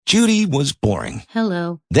Judy was boring.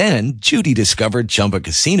 Hello. Then Judy discovered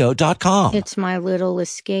ChumbaCasino.com. It's my little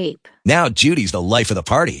escape. Now Judy's the life of the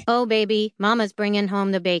party. Oh, baby, mama's bringing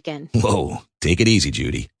home the bacon. Whoa, take it easy,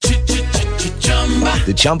 Judy.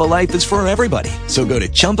 The Chumba life is for everybody. So go to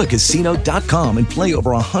ChumbaCasino.com and play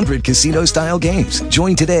over 100 casino-style games.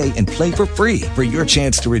 Join today and play for free for your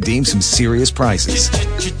chance to redeem some serious prizes.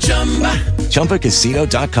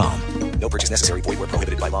 ChumbaCasino.com. No purchase necessary. Void where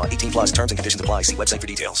prohibited by law. 18 plus terms and conditions apply. See website for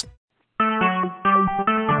details.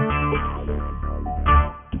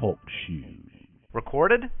 Talk shoes.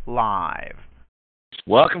 Recorded live.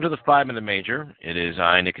 Welcome to the 5-Minute Major. It is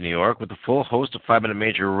I, Nick in New York, with the full host of 5-Minute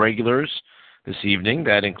Major regulars this evening.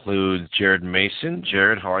 That includes Jared Mason.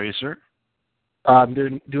 Jared, how are you, sir? I'm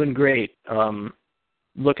doing great.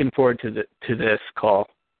 Looking forward to this call.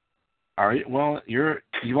 Are you? Well,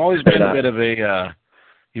 you've always been a bit of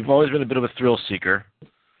a thrill seeker.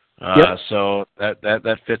 Yep. So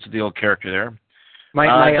that fits the old character there.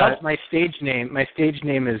 My stage name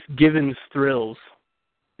is Givens Thrills.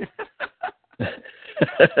 It's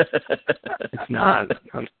not.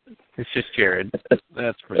 It's just Jared.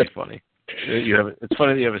 That's pretty funny. It's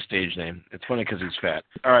funny that you have a stage name. It's funny because he's fat.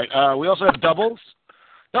 All right. We also have Doubles.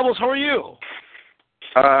 Doubles, how are you?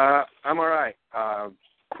 I'm all right.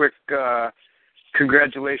 Quick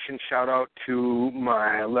congratulations, shout out to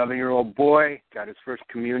my 11-year-old boy. Got his first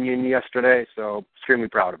communion yesterday, so extremely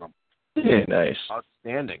proud of him. Yeah, nice.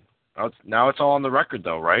 Outstanding. Now it's all on the record,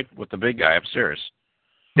 though, right? With the big guy upstairs.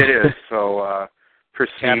 It is. So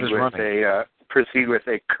proceed with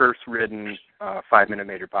a curse-ridden 5-Minute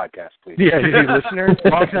Major podcast, please. Yeah, is he a listener?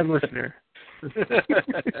 Long-time listener.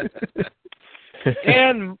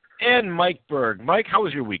 and Mike Berg. Mike, how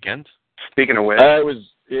was your weekend? Speaking of which,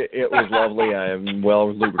 it was lovely. I am well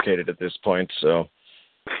lubricated at this point, so.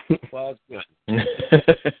 Well, it's good.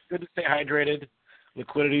 Good to stay hydrated.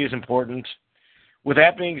 Liquidity is important. With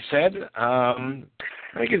that being said, I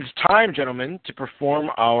think it's time, gentlemen, to perform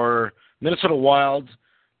our Minnesota Wild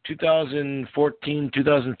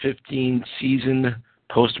 2014-2015 season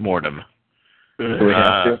postmortem. Do we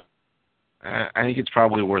have to? I think it's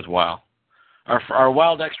probably worthwhile. Our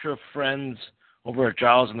Wild Extra friends over at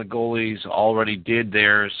Giles and the Goalies already did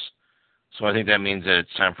theirs, so I think that means that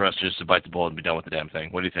it's time for us just to bite the bullet and be done with the damn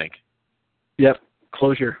thing. What do you think? Yep,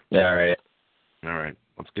 closure. Yeah, all right. All right,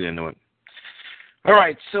 let's get into it. All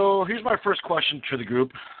right, so here's my first question to the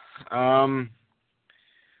group.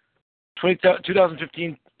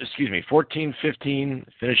 2015, 14-15,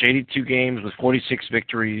 finished 82 games with 46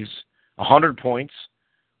 victories, 100 points,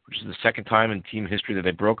 which is the second time in team history that they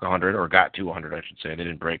broke 100, or got to 100, I should say. They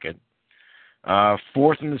didn't break it.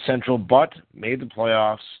 Fourth in the Central, but made the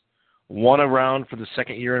playoffs. Won a round for the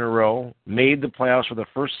second year in a row. Made the playoffs for the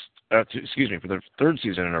third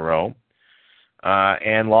season in a row.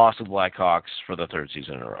 And lost to the Blackhawks for the third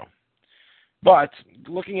season in a row. But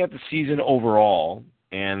looking at the season overall,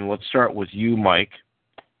 and let's start with you, Mike.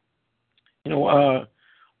 Were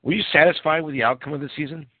you satisfied with the outcome of the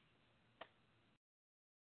season?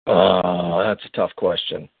 That's a tough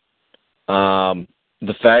question.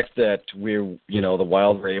 The fact that the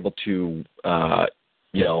Wild were able to,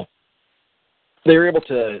 they were able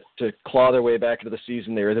to claw their way back into the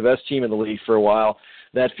season. They were the best team in the league for a while.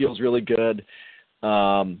 That feels really good.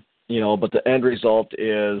 But the end result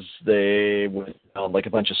is they went down like a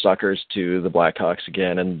bunch of suckers to the Blackhawks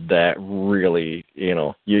again, and that really,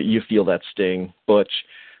 you feel that sting. Butch,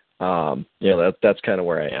 that's kind of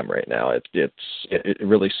where I am right now. It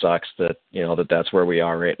really sucks that that's where we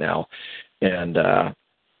are right now, and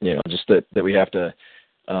just that we have to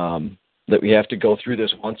go through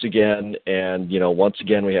this once again, and once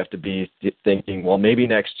again we have to be thinking, well, maybe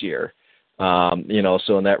next year. So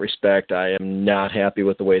in that respect, I am not happy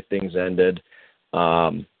with the way things ended.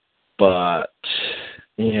 But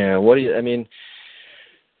yeah, what are you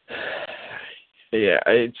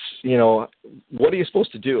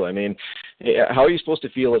supposed to do? I mean, how are you supposed to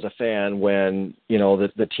feel as a fan when,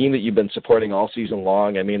 the team that you've been supporting all season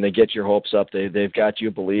long, I mean, they get your hopes up. They've got you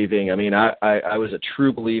believing. I mean, I was a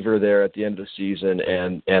true believer there at the end of the season,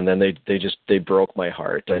 and then they broke my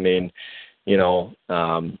heart. I mean,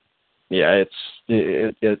 yeah,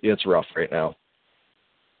 it's rough right now.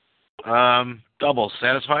 Double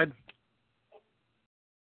satisfied?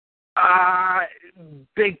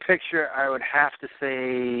 Big picture, I would have to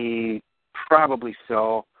say probably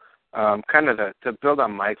so. Kind of to build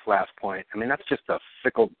on Mike's last point, I mean, that's just a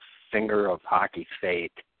fickle finger of hockey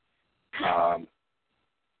fate.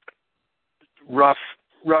 Rough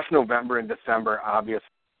November and December, obvious.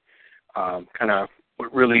 Kind of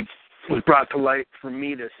what really was brought to light for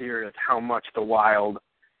me this year is how much the Wild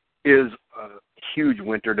is a huge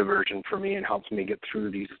winter diversion for me and helps me get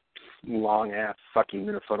through these long-ass sucking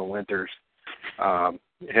Minnesota winters.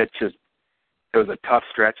 It was a tough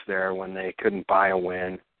stretch there when they couldn't buy a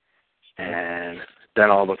win, and then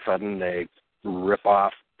all of a sudden they rip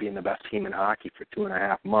off being the best team in hockey for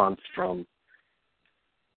 2.5 months from,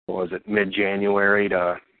 what was it, mid-January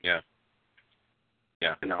to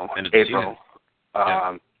April.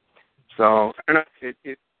 So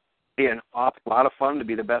it'd be an awful lot of fun to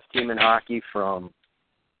be the best team in hockey from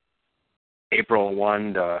April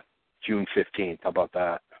 1 to June 15th. How about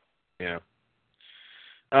that? Yeah.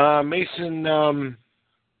 Mason,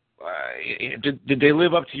 did they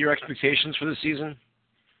live up to your expectations for the season?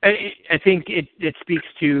 I think it speaks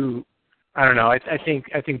to, I don't know. I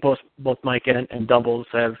think both Mike and Doubles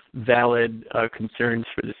have valid concerns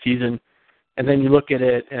for the season, and then you look at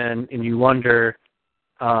it and you wonder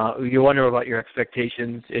about your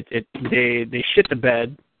expectations. They shit the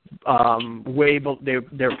bed.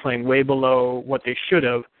 They're playing way below what they should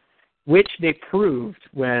have, which they proved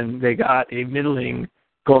when they got a middling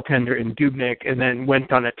goaltender in Dubnyk and then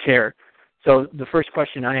went on a tear. So the first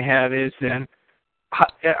question I have is then,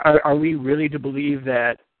 are we really to believe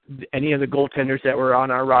that any of the goaltenders that were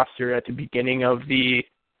on our roster at the beginning of the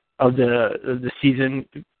season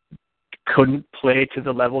couldn't play to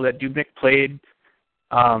the level that Dubnyk played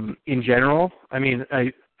in general? I mean,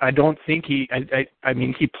 I don't think he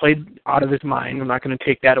played out of his mind. I'm not going to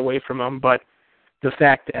take that away from him, but the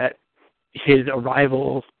fact that his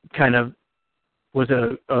arrival kind of was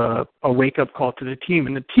a wake-up call to the team,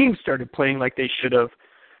 and the team started playing like they should have.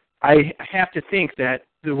 I have to think that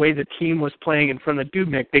the way the team was playing in front of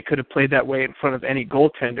Dubnyk, they could have played that way in front of any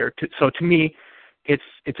goaltender. So to me, it's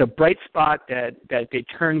a bright spot that they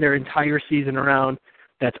turned their entire season around.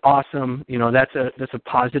 That's awesome. That's a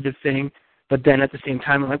positive thing. But then at the same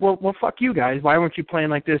time, I'm like, well, fuck you guys. Why weren't you playing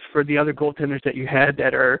like this for the other goaltenders that you had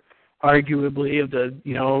that are arguably of the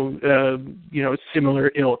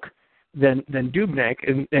similar ilk than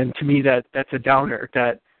Dubnyk? And to me, that's a downer.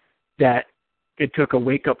 That it took a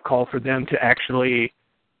wake-up call for them to actually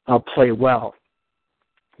play well.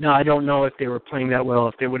 Now, I don't know if they were playing that well,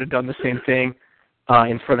 if they would have done the same thing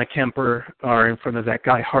in front of Kemper or in front of that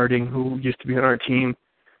guy Harding who used to be on our team.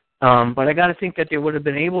 But I got to think that they would have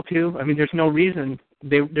been able to. I mean, there's no reason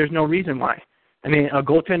why. I mean, a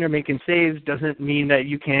goaltender making saves doesn't mean that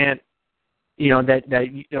you can't,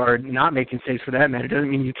 or not making saves for that matter, doesn't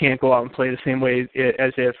mean you can't go out and play the same way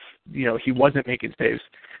as if, he wasn't making saves.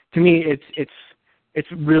 To me,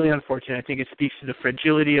 it's really unfortunate. I think it speaks to the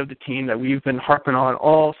fragility of the team that we've been harping on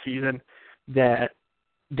all season, that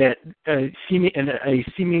a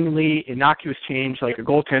seemingly innocuous change like a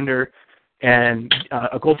goaltender and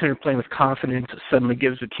a goaltender playing with confidence suddenly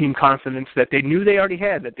gives the team confidence that they knew they already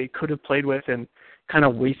had, that they could have played with, and kind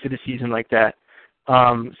of wasted a season like that.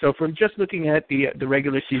 So if we're just looking at the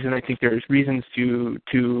regular season, I think there's reasons to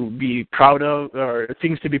be proud of, or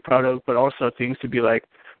things to be proud of, but also things to be like,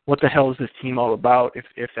 what the hell is this team all about?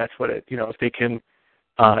 If that's what it,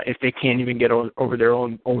 if they can't even get over their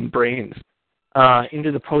own brains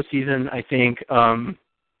into the postseason, I think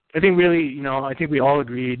really, I think we all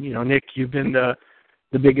agreed. Nick, you've been the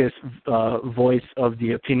biggest voice of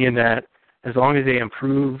the opinion that as long as they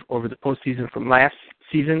improve over the postseason from last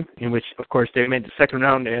season, in which of course they made the second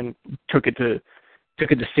round and took it to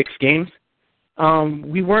 6 games,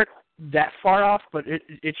 we weren't that far off, but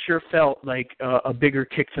it sure felt like a bigger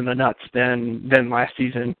kicks in the nuts than last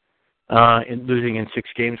season in losing in 6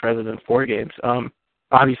 games rather than 4 games.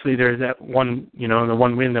 Obviously, there's that one, the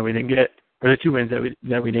one win that we didn't get, or the 2 wins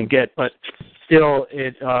that we didn't get, but still,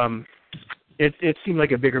 it seemed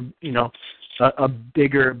like a bigger, a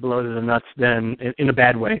bigger blow to the nuts than, in a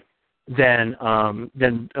bad way, than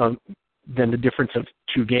the difference of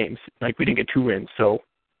 2 games. Like we didn't get 2 wins, so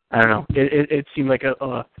I don't know. It seemed like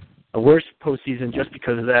a worse postseason just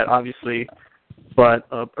because of that, obviously, but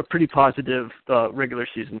a pretty positive regular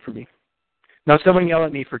season for me. Now, someone yell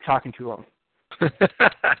at me for talking too long.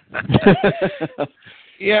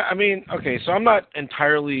 Yeah, I mean, okay, so I'm not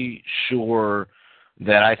entirely sure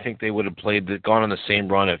that I think they would have gone on the same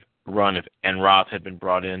run if Roth had been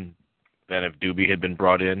brought in than if Doobie had been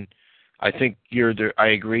brought in. I think I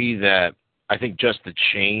agree that I think just the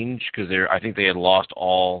change, because I think they had lost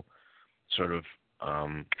all sort of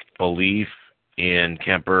belief in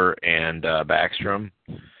Kemper and Backstrom.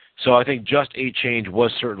 So I think just a change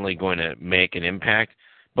was certainly going to make an impact.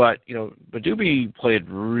 But Doobie played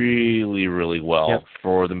really, really well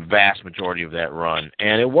for the vast majority of that run,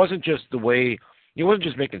 and it wasn't just the way he wasn't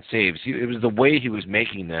just making saves; it was the way he was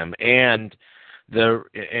making them, and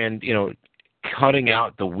cutting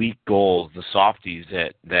out the weak goals, the softies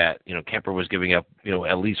that Kemper was giving up,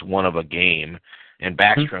 at least one of a game, and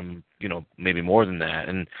Backstrom, maybe more than that.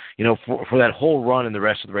 And for that whole run in the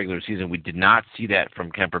rest of the regular season, we did not see that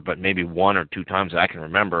from Kemper, but maybe one or two times that I can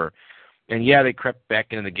remember. And yeah, they crept back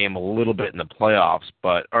into the game a little bit in the playoffs,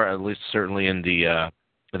 or at least certainly in the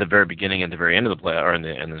at the very beginning and the very end of the play, or in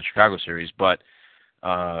the Chicago series. But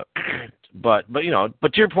to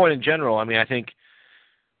your point in general, I mean, I think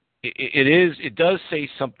it does say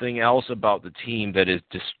something else about the team that is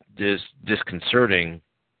disconcerting.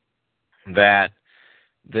 That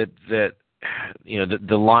the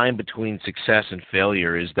line between success and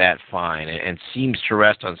failure is that fine, and seems to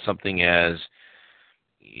rest on something as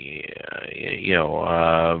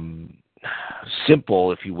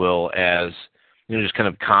simple, if you will, as just kind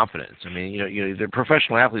of confidence. I mean, they're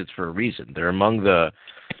professional athletes for a reason. They're among the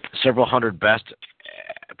several hundred best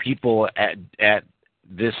people at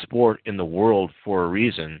this sport in the world for a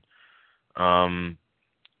reason, and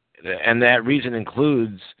that reason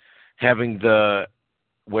includes having the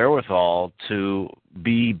wherewithal to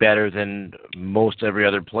be better than most every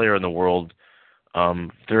other player in the world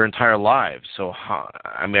their entire lives. So,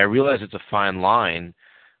 I realize it's a fine line,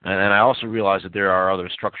 and I also realize that there are other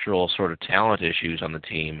structural sort of talent issues on the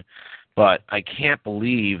team, but I can't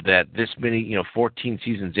believe that this many, 14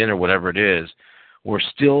 seasons in or whatever it is, we're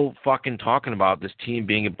still fucking talking about this team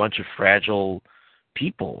being a bunch of fragile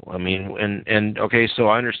people. I mean, and okay, so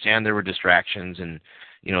I understand there were distractions, and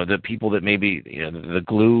the people that maybe, the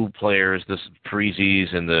glue players, the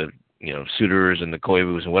Parisis and the, Suitors and the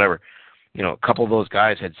Koivus and whatever, a couple of those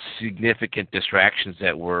guys had significant distractions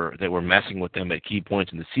that were messing with them at key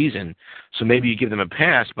points in the season. So maybe you give them a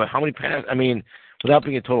pass, but how many passes? I mean, without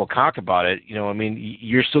being a total cock about it,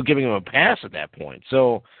 you're still giving them a pass at that point.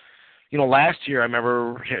 So, last year I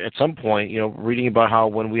remember at some point, reading about how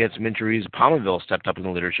when we had some injuries, Palmerville stepped up in the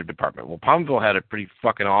leadership department. Well, Palmerville had a pretty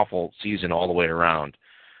fucking awful season all the way around.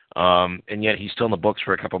 And yet he's still in the books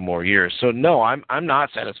for a couple more years. So no, I'm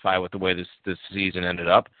not satisfied with the way this season ended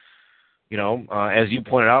up. As you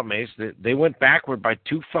pointed out, Mace, they went backward by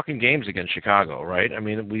 2 fucking games against Chicago, right? I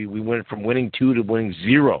mean, we went from winning 2 to winning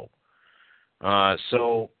 0.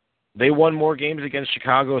 So they won more games against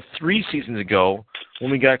Chicago 3 seasons ago when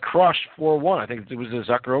we got crushed 4-1. I think it was a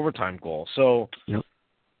Zucker overtime goal. So, yep.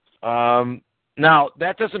 Now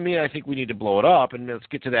that doesn't mean I think we need to blow it up, and let's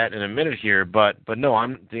get to that in a minute here. But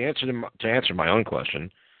no, to answer my own question.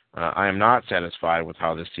 I am not satisfied with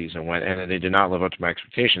how this season went, and they did not live up to my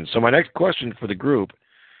expectations. So my next question for the group,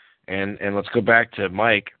 and let's go back to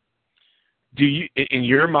Mike. In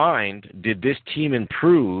your mind, did this team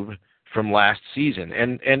improve from last season?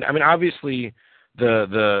 And I mean, obviously,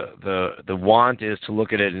 the want is to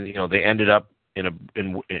look at it, and they ended up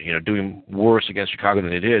doing worse against Chicago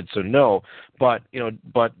than they did. So no, but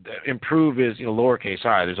improve is lowercase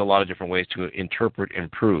I. There's a lot of different ways to interpret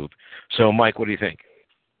improve. So Mike, what do you think?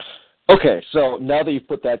 Okay, so now that you've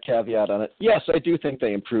put that caveat on it, yes, I do think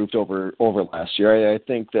they improved over last year. I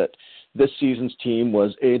think that this season's team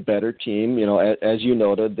was a better team. As you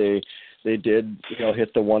noted, they did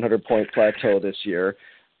hit the 100-point plateau this year.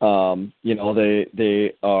 They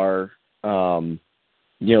are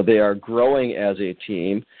they are growing as a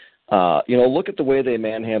team. Look at the way they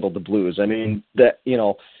manhandled the Blues. I mean that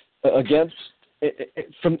against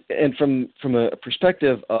from a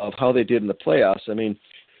perspective of how they did in the playoffs. I mean.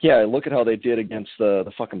 Yeah, look at how they did against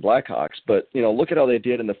the fucking Blackhawks. But, look at how they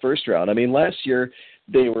did in the first round. I mean, last year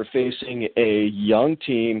they were facing a young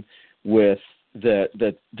team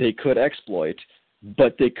that they could exploit,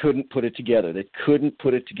 but they couldn't put it together. They couldn't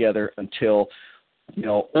put it together until,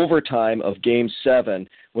 overtime of Game 7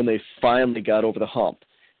 when they finally got over the hump.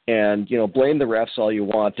 And, blame the refs all you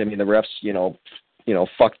want. I mean, the refs,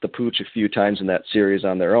 fucked the pooch a few times in that series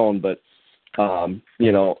on their own. But,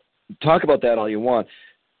 talk about that all you want.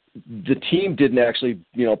 The team didn't actually,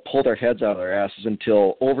 pull their heads out of their asses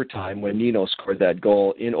until overtime when Nino scored that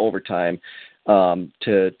goal in overtime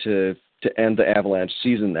to end the Avalanche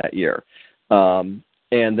season that year. But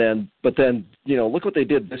then, look what they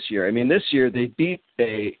did this year. I mean, this year they beat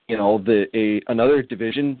another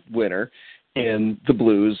division winner in the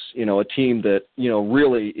Blues. A team that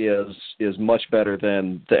really is much better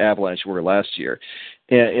than the Avalanche were last year.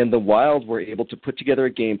 And the Wild were able to put together a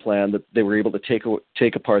game plan that they were able to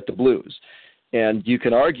take apart the Blues. And you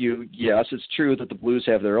can argue, yes, it's true that the Blues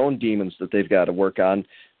have their own demons that they've got to work on,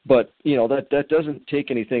 but that doesn't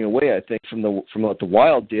take anything away. I think from what the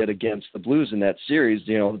Wild did against the Blues in that series.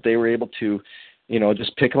 They were able to,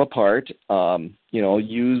 just pick them apart.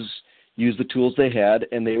 Use the tools they had,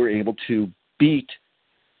 and they were able to beat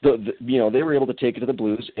they were able to take it to the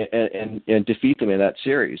Blues and defeat them in that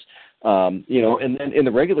series. And then in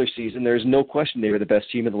the regular season, there's no question they were the best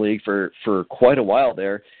team in the league for quite a while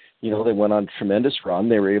there. They went on a tremendous run.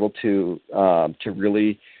 They were able to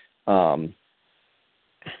really,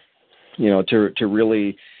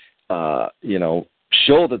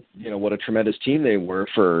 show that, what a tremendous team they were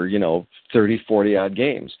for, 30, 40 odd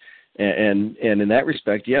games. And in that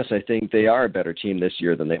respect, yes, I think they are a better team this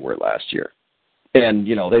year than they were last year. And,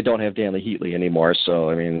 they don't have Danley Heatley anymore. So,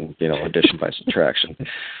 addition by subtraction.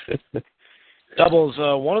 Doubles,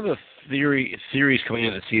 one of the theories coming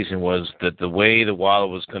into the season was that the way the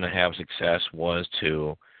Wild was going to have success was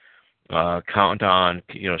to count on,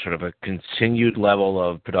 sort of a continued level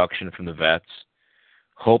of production from the vets,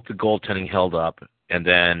 hope the goaltending held up, and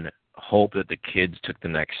then hope that the kids took the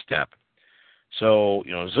next step. So,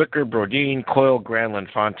 Zucker, Brodin, Coyle,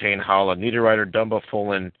 Granlund, Fontaine, Howla, Niederreiter, Dumba,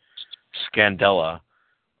 Fullen, Scandella.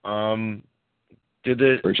 Did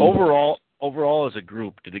the overall as a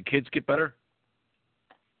group, did the kids get better?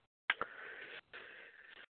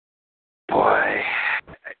 Boy,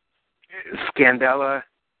 Scandella,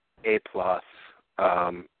 A+.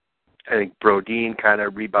 I think Brodin kind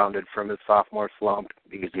of rebounded from his sophomore slump.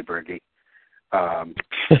 Easy birdie.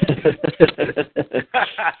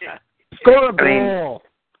 Score a ball.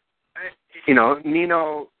 Nino,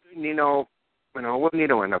 what did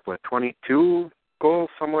Nino end up with? 22 goals,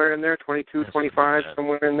 somewhere in there? 22, 25,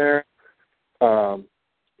 somewhere in there. To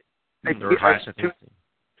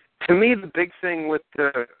me, the big thing with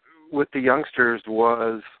the youngsters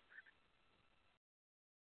was,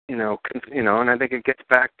 and I think it gets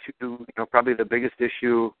back to, probably the biggest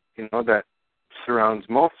issue, that surrounds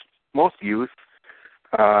most youth,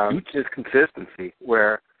 is consistency.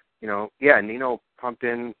 Where, Nino pumped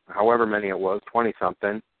in however many it was,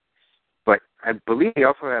 20-something, but I believe he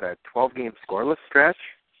also had a 12-game scoreless stretch.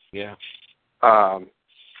 Yeah.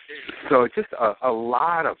 So just a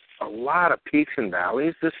lot of peaks and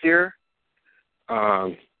valleys this year.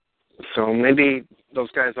 So maybe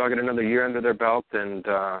those guys all get another year under their belt, and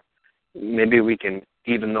maybe we can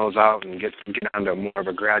even those out and get onto more of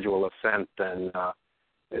a gradual ascent than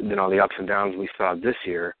the ups and downs we saw this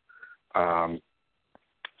year.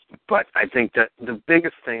 But I think that the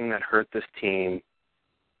biggest thing that hurt this team,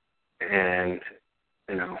 and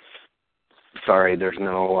sorry, there's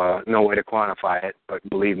no way to quantify it, but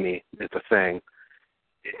believe me, it's a thing.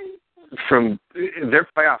 From their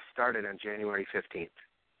playoffs started on January 15th.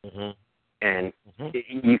 Mm-hmm. And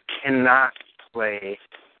you cannot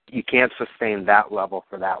you can't sustain that level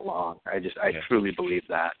for that long. I truly believe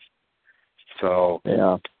that. So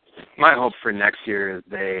yeah, my hope for next year is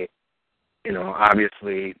they,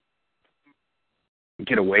 obviously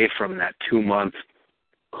get away from that 2-month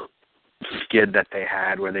skid that they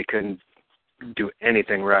had where they couldn't do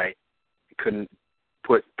anything right. Couldn't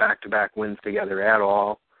put back-to-back wins together at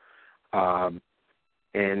all.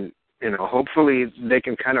 And hopefully they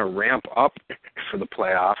can kind of ramp up for the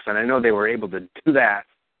playoffs. And I know they were able to do that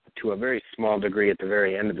to a very small degree at the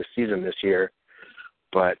very end of the season this year.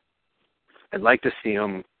 But I'd like to see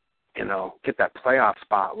them, get that playoff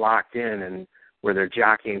spot locked in, and where they're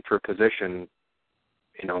jockeying for position,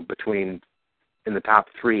 between in the top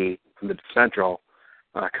 3 from the Central,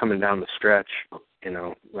 coming down the stretch,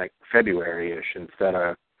 like February-ish instead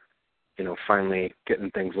of, finally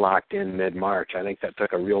getting things locked in mid-March. I think that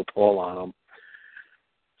took a real toll on them.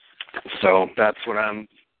 So that's what I'm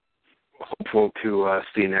hopeful to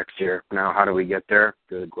see next year. Now, how do we get there?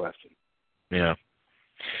 Good question. Yeah.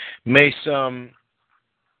 Mace,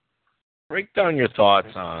 break down your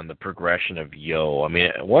thoughts on the progression of Yo. I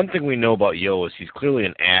mean, one thing we know about Yo is he's clearly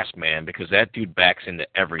an ass man because that dude backs into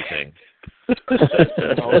everything.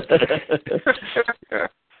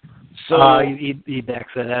 So he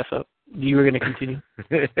backs that ass up. You were going to continue?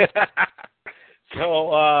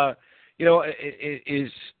 So,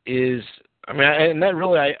 and that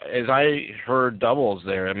really, as I heard Doubles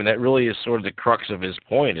there, I mean, that really is sort of the crux of his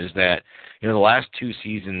point is that, the last 2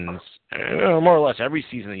 seasons, more or less every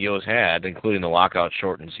season that Yo's had, including the lockout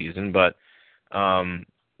shortened season, but,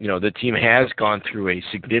 the team has gone through a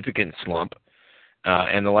significant slump.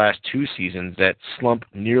 And the last 2 seasons, that slump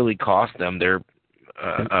nearly cost them their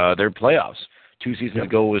playoffs. 2 seasons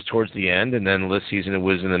ago was towards the end, and then this season it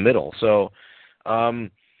was in the middle. So, I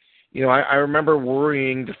remember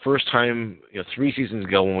worrying the first time, 3 seasons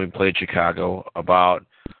ago when we played Chicago about,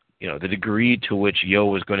 the degree to which Yo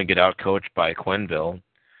was going to get outcoached by Quenneville.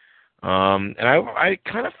 And I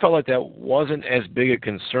kind of felt like that wasn't as big a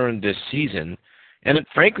concern this season. And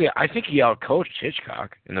frankly, I think he outcoached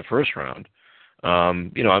Hitchcock in the first round.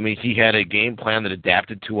 He had a game plan that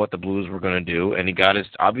adapted to what the Blues were going to do, and he got his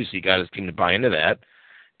team to buy into that.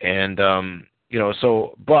 And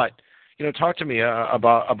talk to me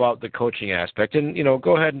about the coaching aspect, and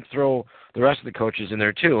go ahead and throw the rest of the coaches in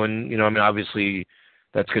there too. And obviously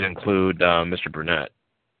that's going to include Mr. Burnett.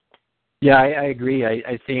 Yeah, I agree.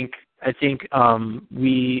 I think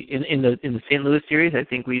we in the St. Louis series, I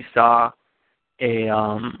think we saw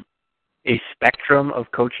a spectrum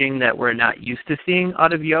of coaching that we're not used to seeing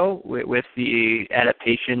out of Yo, with the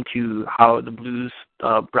adaptation to how the Blues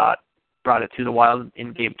brought it to the Wild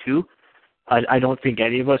in Game 2. I don't think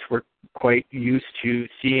any of us were quite used to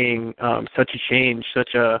seeing such a change,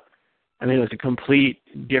 it was a complete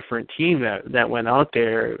different team that went out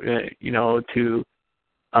there, to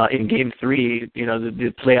in Game 3,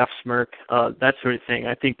 the playoff smirk, that sort of thing.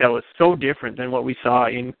 I think that was so different than what we saw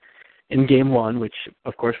in Game 1, which,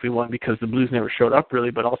 of course, we won because the Blues never showed up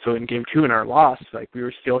really, but also in Game 2 in our loss, we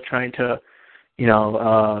were still trying to,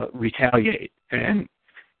 retaliate. And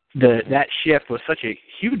that shift was such a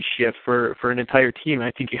huge shift for an entire team.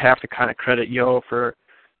 I think you have to kind of credit Yo for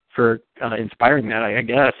inspiring that, I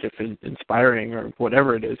guess, if it's inspiring or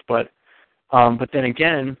whatever it is. But then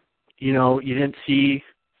again, you didn't see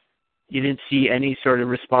any sort of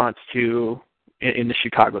response in the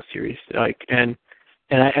Chicago series, and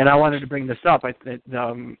I wanted to bring this up.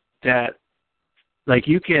 That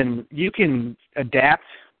you can adapt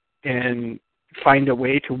and find a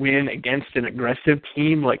way to win against an aggressive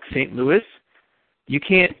team like St. Louis. You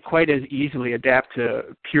can't quite as easily adapt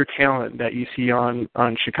to pure talent that you see on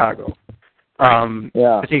Chicago.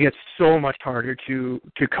 I think it's so much harder to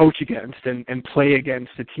coach against and play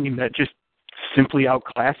against a team that just simply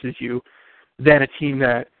outclasses you than a team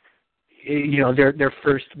that, their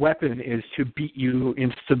first weapon is to beat you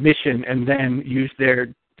in submission and then use their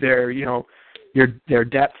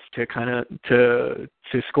depth to kind of to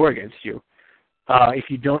score against you. If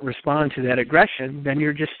you don't respond to that aggression, then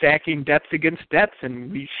you're just stacking depth against depth,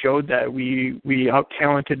 and we showed that we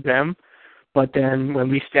out-talented them. But then when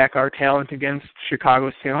we stack our talent against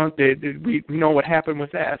Chicago's talent, we know what happened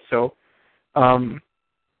with that. So, and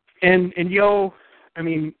Yo,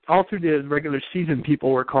 all through the regular season,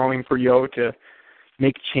 people were calling for Yo to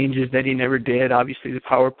make changes that he never did. Obviously, the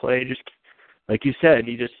power play, just like you said,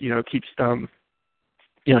 he just keeps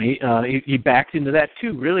he backed into that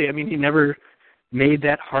too. Really, he never made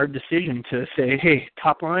that hard decision to say, hey,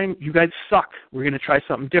 top line, you guys suck. We're going to try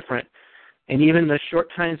something different. And even the short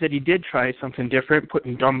times that he did try something different,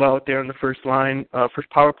 putting Dumba out there on the first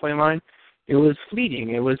power play line, it was fleeting.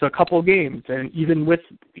 It was a couple of games, and even with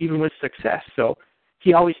success. So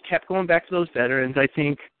he always kept going back to those veterans. I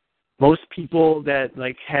think most people that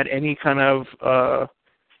had any kind of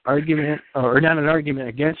argument, or not an argument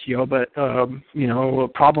against Yo, but a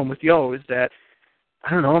problem with Yo is that, I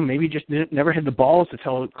don't know, maybe just never had the balls to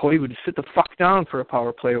tell Cody to sit the fuck down for a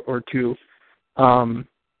power play or two.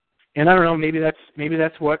 And I don't know, maybe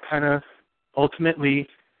that's what kind of ultimately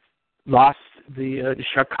lost the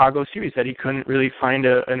Chicago series, that he couldn't really find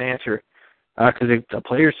an answer, because the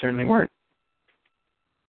players certainly weren't.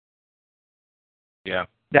 Yeah.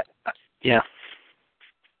 Yeah.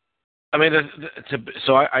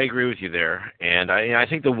 So I agree with you there, and I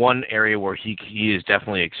think the one area where he is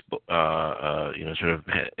definitely sort of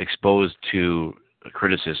exposed to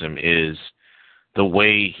criticism is the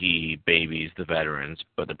way he babies the veterans.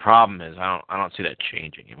 But the problem is I don't see that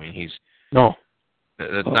changing. He's not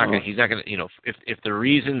going to if the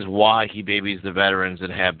reasons why he babies the veterans that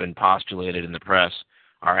have been postulated in the press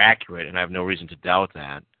are accurate, and I have no reason to doubt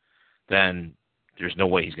that, then there's no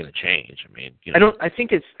way he's going to change. I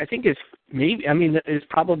think it's maybe. It's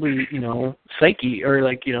probably psyche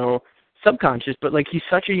or subconscious, but he's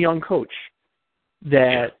such a young coach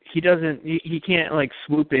that he can't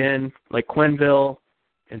swoop in like Quenneville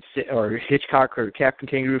or Hitchcock or Captain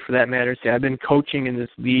Kangaroo for that matter. Say, I've been coaching in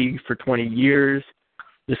this league for 20 years.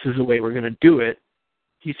 This is the way we're going to do it.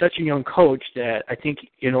 He's such a young coach that I think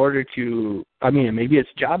in order to, maybe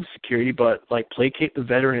it's job security, but placate the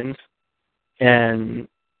veterans and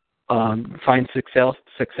find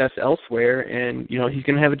success elsewhere, and he's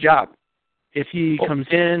going to have a job. If he comes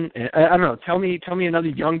in, I don't know. Tell me another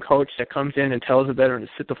young coach that comes in and tells a veteran to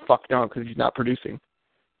sit the fuck down because he's not producing.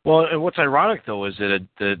 Well, and what's ironic though is that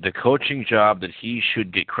the coaching job that he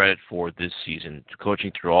should get credit for this season,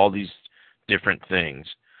 coaching through all these different things,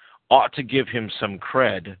 ought to give him some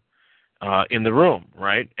cred in the room,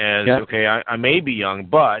 right? Okay, I may be young,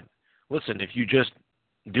 but listen, if you just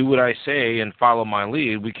do what I say and follow my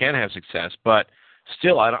lead, we can have success. But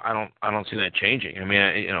still, I don't see that changing.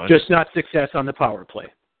 Just not success on the power play.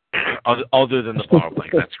 Other than the power play.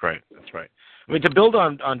 That's right. I mean, to build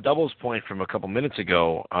on Double's point from a couple minutes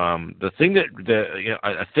ago, another thing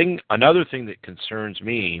that concerns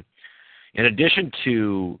me, in addition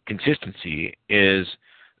to consistency, is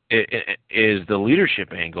the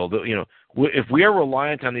leadership angle. If we are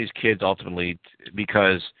reliant on these kids ultimately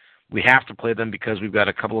because we have to play them because we've got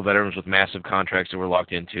a couple of veterans with massive contracts that we're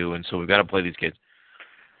locked into, and so we've got to play these kids.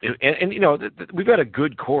 And we've got a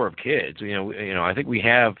good core of kids. I think we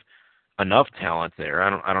have enough talent there. I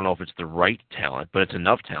don't know if it's the right talent, but it's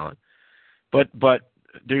enough talent. But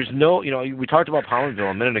there's no, we talked about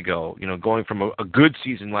Poundville a minute ago, going from a good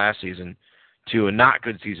season last season to a not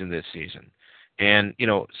good season this season. And,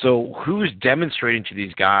 so who's demonstrating to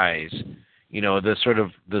these guys, the sort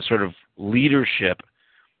of leadership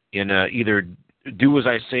in a either do as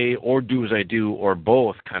I say or do as I do or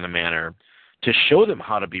both kind of manner to show them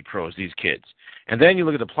how to be pros, these kids. And then you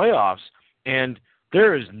look at the playoffs, and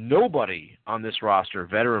there is nobody on this roster,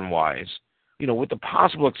 veteran-wise, with the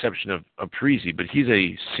possible exception of Parisi, but he's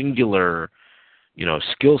a singular,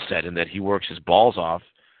 skill set in that he works his balls off.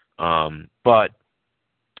 But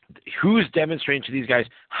who's demonstrating to these guys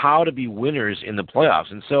how to be winners in the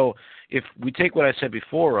playoffs? And so if we take what I said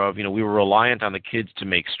before of, we were reliant on the kids to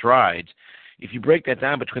make strides, if you break that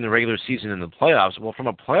down between the regular season and the playoffs, well, from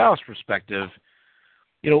a playoffs perspective,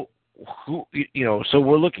 so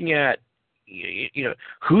we're looking at,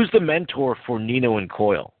 who's the mentor for Nino and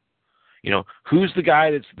Coyle? Who's the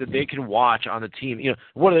guy that they can watch on the team?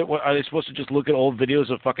 What are they supposed to just look at old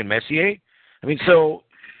videos of fucking Messier? I mean, so,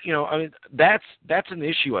 that's an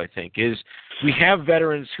issue, I think, is we have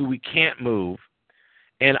veterans who we can't move,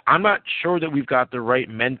 and I'm not sure that we've got the right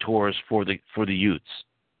mentors for the youths.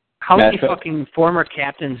 How many fucking former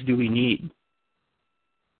captains do we need?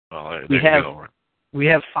 Well, we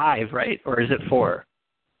have 5, right? Or is it 4?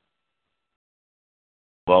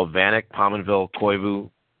 Well, Vanek, Pominville,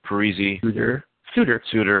 Koivu, Parisi,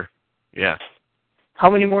 Suter. Yeah.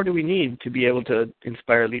 How many more do we need to be able to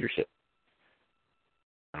inspire leadership?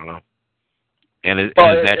 I don't know. And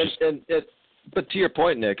but to your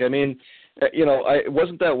point, Nick, I mean,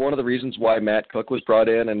 wasn't that one of the reasons why Matt Cook was brought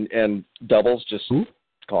in and Doubles just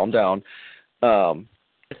calm down? I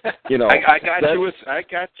got you with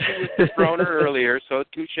Broner earlier, so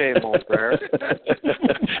touche, mon frere.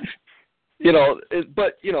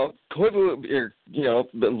 But Koivu,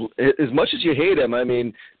 as much as you hate him, I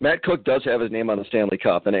mean, Matt Cook does have his name on the Stanley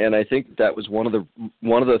Cup, and I think that was one of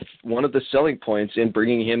the selling points in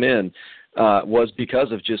bringing him in was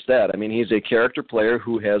because of just that. I mean, he's a character player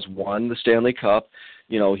who has won the Stanley Cup.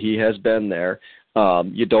 He has been there.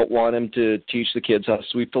 You don't want him to teach the kids how to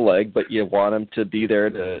sweep the leg, but you want him to be there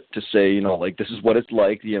to say, like, this is what it's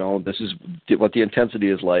like, this is what the intensity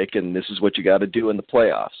is like, and this is what you got to do in the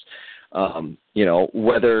playoffs.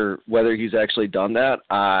 Whether he's actually done that,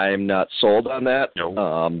 I'm not sold on that.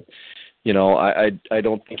 No. I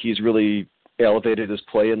don't think he's really elevated his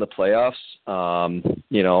play in the playoffs.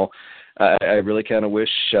 I really kind of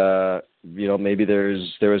wish, maybe there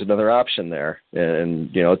was another option there.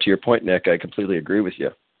 And, to your point, Nick, I completely agree with you.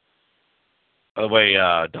 By the way,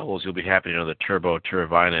 Doubles, you'll be happy to know that Turbo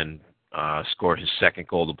Teravainen scored his second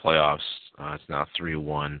goal of the playoffs. It's now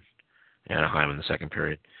 3-1 Anaheim in the second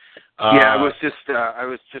period. I was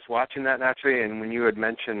just watching that naturally, and when you had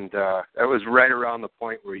mentioned, it was right around the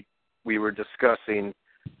point where we were discussing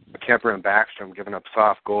Kemper and Backstrom giving up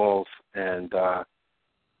soft goals, and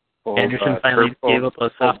Anderson finally gave up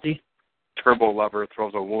a softie. Turbo Lover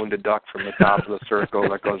throws a wounded duck from the top of the circle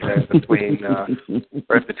that goes right between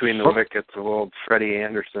the wickets of old Freddie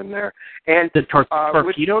Anderson there. And the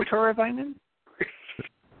torpedo Teravainen?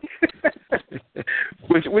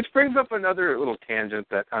 which brings up another little tangent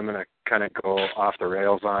that I'm going to kind of go off the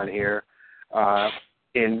rails on here.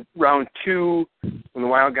 In round 2, when the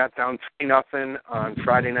Wild got down 3-0 on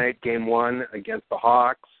Friday night, Game 1 against the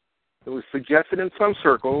Hawks, it was suggested in some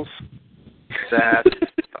circles that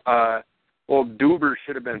old Duber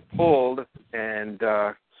should have been pulled. And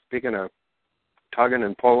speaking of tugging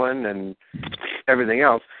and pulling and everything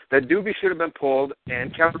else, that Doobie should have been pulled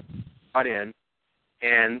and Kemper got in.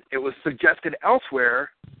 And it was suggested elsewhere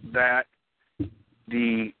that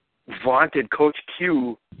the vaunted Coach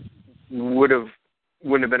Q wouldn't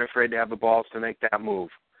have been afraid to have the balls to make that move.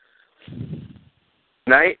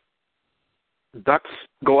 Tonight, Ducks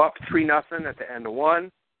go up 3-0 at the end of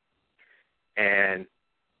 1, and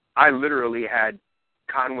I literally had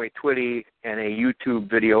Conway Twitty and a YouTube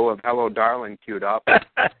video of Hello Darling queued up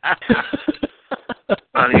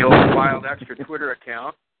on the old Wild Extra Twitter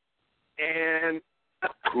account. And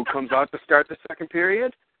who comes out to start the second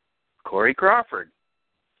period? Corey Crawford.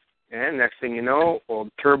 And next thing you know, old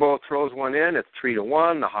Turbo throws one in. It's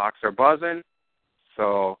 3-1. The Hawks are buzzing.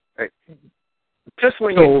 So just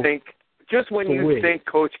when you think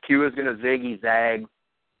Coach Q is going to ziggy zag,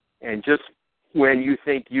 and just when you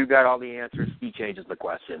think you got all the answers, he changes the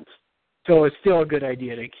questions. So it's still a good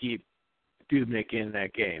idea to keep Dubnyk in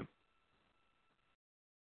that game.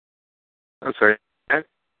 I'm sorry.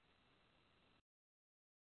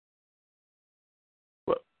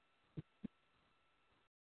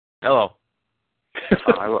 Hello.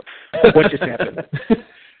 What just happened?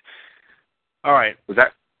 All right. Was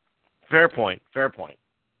that fair point? Fair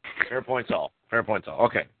point's all.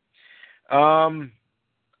 Okay. I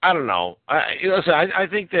don't know. Listen, I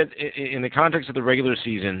think that in the context of the regular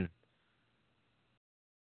season,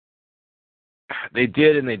 they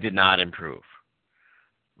did and they did not improve.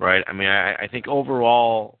 Right? I mean, I think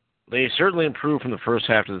overall they certainly improved from the first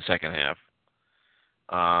half to the second half.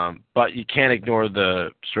 But you can't ignore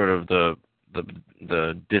the sort of the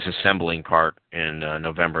disassembling part in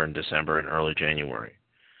November and December and early January.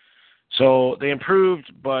 So they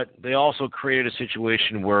improved, but they also created a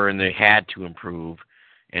situation wherein they had to improve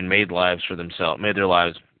and made their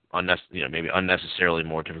lives maybe unnecessarily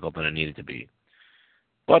more difficult than it needed to be.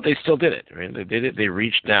 But they still did it. Right? They did it. They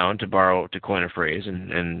reached down, to coin a phrase,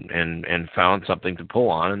 and found something to pull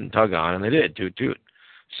on and tug on, and they did. Toot.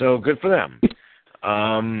 So good for them.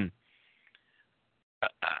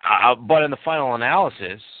 But in the final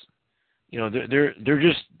analysis, they're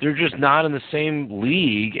just not in the same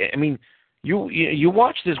league. I mean, you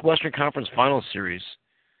watch this Western Conference Finals series,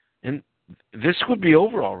 and this would be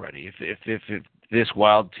over already if this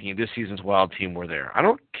season's Wild team were there. I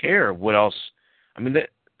don't care what else. I mean,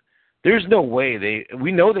 there's no way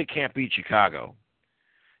we know they can't beat Chicago,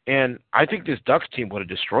 and I think this Ducks team would have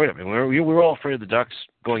destroyed them. I mean, we were all afraid of the Ducks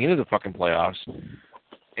going into the fucking playoffs.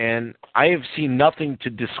 And I have seen nothing to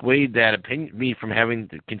dissuade me from having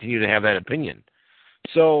to continue to have that opinion.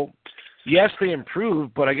 So, yes, they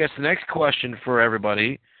improved, but I guess the next question for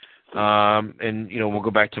everybody, and we'll go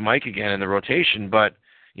back to Mike again in the rotation, but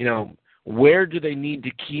where do they need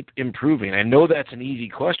to keep improving? I know that's an easy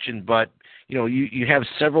question, but you have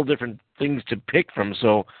several different things to pick from,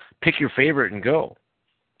 so pick your favorite and go.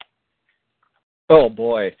 Oh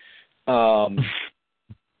boy.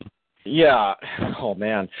 Yeah. Oh,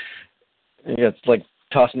 man. It's like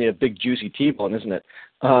tossing me a big, juicy T-bone, isn't it?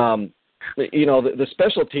 The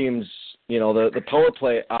special teams, the power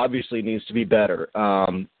play obviously needs to be better.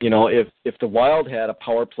 If the Wild had a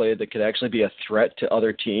power play that could actually be a threat to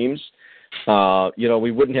other teams,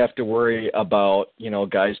 we wouldn't have to worry about,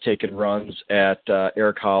 guys taking runs at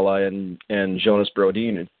Eric Haula and Jonas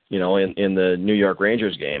Brodin, in the New York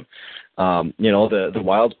Rangers game. The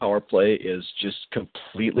Wild's power play is just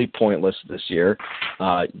completely pointless this year,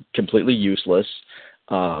 completely useless.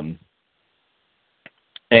 And,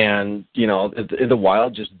 the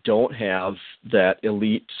Wild just don't have that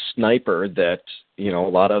elite sniper that, a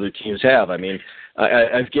lot of other teams have. I mean,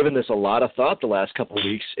 I've given this a lot of thought the last couple of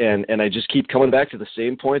weeks, and I just keep coming back to the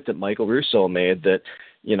same point that Michael Russo made, that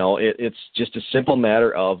it's just a simple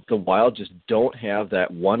matter of the Wild just don't have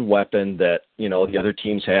that one weapon that, the other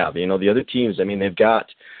teams have. The other teams, I mean, they've got,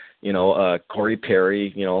 Corey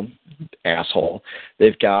Perry, asshole.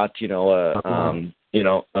 They've got,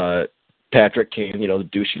 Patrick Kane, the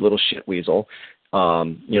douchey little shit weasel. They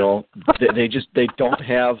don't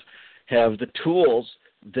have the tools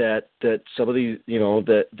that some of these,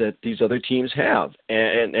 that these other teams have.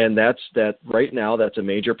 And that right now, that's a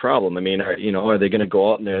major problem. I mean, are they going to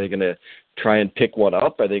go out and are they going to try and pick one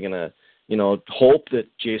up? Are they going to, hope that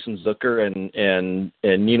Jason Zucker and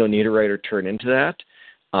Nino Niederreiter turn into that?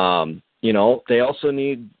 They also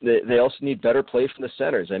need better play from the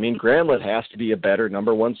centers. I mean, Granlund has to be a better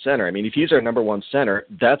number one center. I mean, if he's our number one center,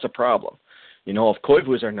 that's a problem. If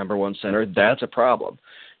Koivu is our number one center, that's a problem.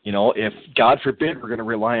 If, God forbid, we're going to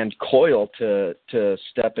rely on Coyle to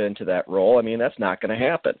step into that role, I mean, that's not going to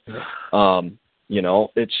happen.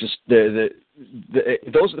 It's just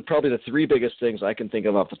those are probably the three biggest things I can think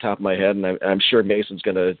of off the top of my head, and I'm sure Mason's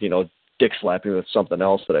going to, dick slap me with something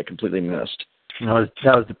else that I completely missed. No,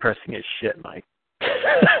 that was depressing as shit, Mike.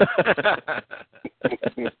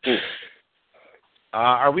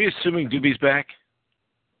 Are we assuming Doobie's back?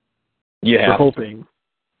 Yeah, we're hoping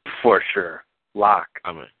for sure. Lock.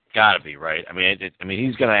 I mean, gotta be right. I mean,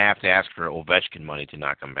 he's gonna have to ask for Ovechkin money to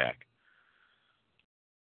not come back.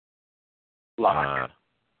 Lock.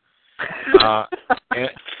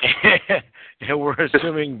 And we're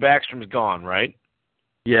assuming Backstrom's gone, right?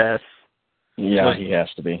 Yes. Yeah, he has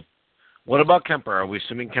to be. What about Kemper? Are we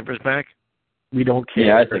assuming Kemper's back? We don't care.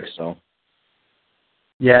 Yeah, I think so.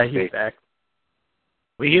 Yeah, he's back.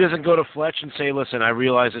 Well, he doesn't go to Fletch and say, listen, I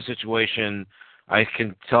realize the situation. I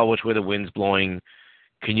can tell which way the wind's blowing.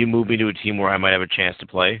 can you move me to a team where I might have a chance to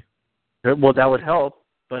play? Well, that would help,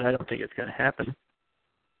 but I don't think it's going to happen.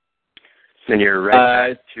 Then you're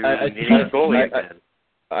right back to needing a goalie again.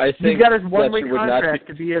 I think he's got his one-way Fletcher contract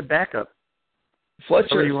to be a backup.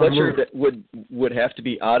 Fletcher would have to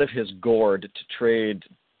be out of his gourd to trade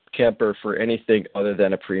Kemper for anything other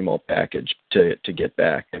than a primo package to get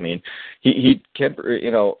back. I mean, Kemper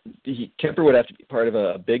would have to be part of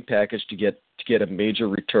a big package to get a major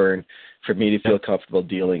return for me to feel comfortable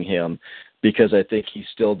dealing him, because I think he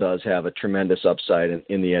still does have a tremendous upside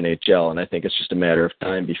in the NHL, and I think it's just a matter of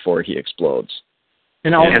time before he explodes.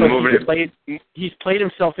 And also, he's played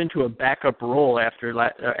himself into a backup role after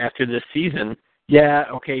this season. Yeah,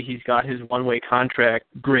 okay, he's got his one-way contract.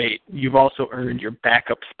 Great. You've also earned your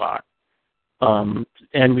backup spot.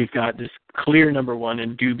 And we've got this clear number one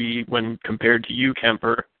in Doobie when compared to you,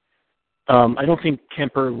 Kemper. I don't think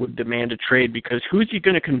Kemper would demand a trade, because who's he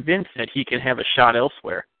going to convince that he can have a shot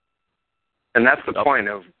elsewhere? And that's the point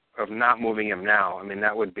of not moving him now. I mean,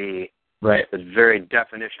 that would be right. The very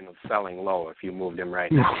definition of selling low if you moved him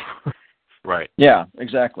right now. Right. Yeah,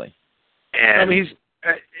 exactly. And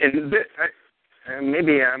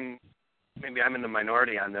maybe I'm in the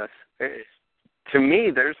minority on this. To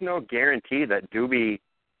me, there's no guarantee that Doobie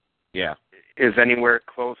is anywhere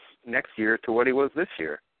close next year to what he was this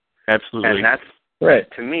year. Absolutely. And that's right.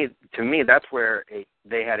 To me, that's where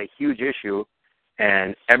they had a huge issue,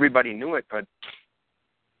 and everybody knew it. But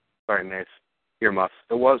sorry, Mace, earmuffs.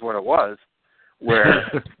 It was what it was.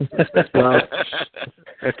 Where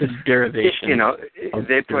that's a derivation. You know,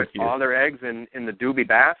 they put all their eggs in the Doobie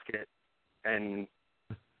basket, and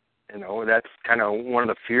you know that's kind of one of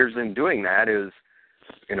the fears in doing that is,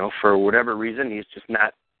 you know, for whatever reason he's just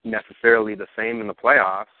not necessarily the same in the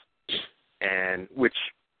playoffs, and which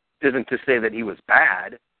isn't to say that he was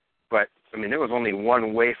bad, but I mean there was only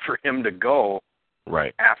one way for him to go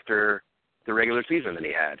right after the regular season that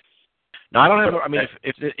he had. No, I don't have. I mean,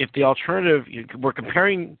 if the alternative, we're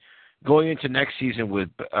comparing going into next season with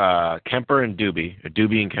Kemper and Doobie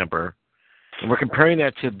and Kemper, and we're comparing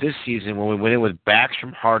that to this season when we went in with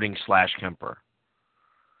Backstrom, Harding / Kemper.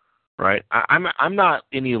 Right? I'm not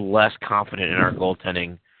any less confident in our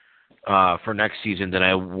goaltending for next season than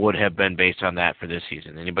I would have been based on that for this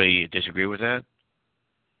season. Anybody disagree with that?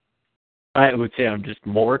 I would say I'm just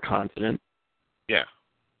more confident. Yeah.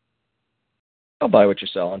 I'll buy what you're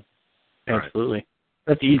selling. Absolutely. Right.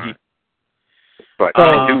 That's easy. Right. But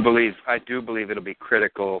I do believe it'll be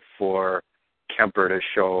critical for Kemper to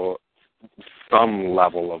show some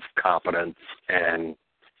level of competence and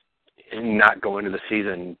not go into the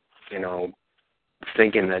season, you know,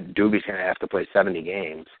 thinking that Doobie's going to have to play 70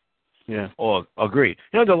 games. Yeah. Oh, agreed.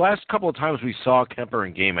 You know, the last couple of times we saw Kemper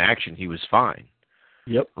in game action, he was fine.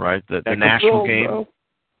 Yep. Right? The Nashville game. Bro.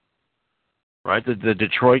 Right? The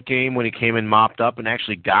Detroit game when he came in mopped up and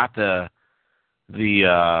actually got the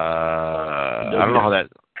I don't know how that.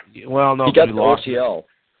 Well, no, he got we the lost. OTL.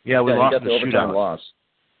 Yeah, we lost he got the overtime shootout. Loss.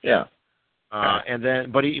 Yeah. And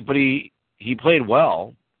then, but he played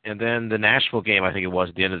well. And then the Nashville game, I think it was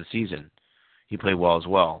at the end of the season, he played well as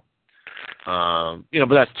well. You know,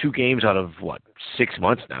 but that's 2 games out of 6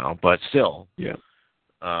 months now. But still. Yeah.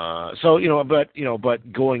 So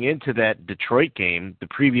but going into that Detroit game, the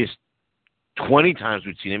previous 20 times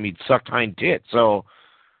we'd seen him, he'd sucked hind tit. So.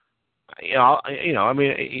 I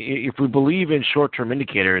mean, if we believe in short-term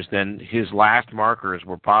indicators, then his last markers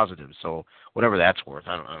were positive. So whatever that's worth,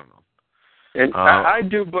 I don't know. And I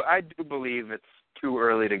do believe it's too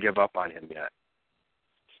early to give up on him yet.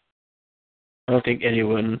 I don't think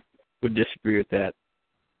anyone would disagree with that.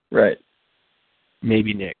 Right.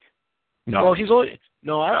 Maybe Nick. No.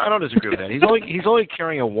 Well, I don't disagree with that. He's only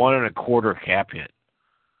carrying a 1.25 cap hit.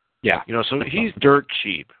 Yeah. You know, so he's dirt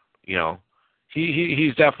cheap. You know.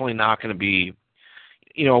 He's definitely not going to be,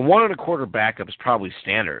 you know, a 1.25 backup is probably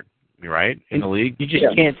standard, right, in the league. You just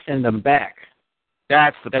can't send them back.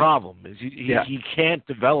 That's the problem. Is he can't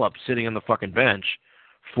develop sitting on the fucking bench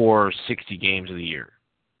for 60 games of the year.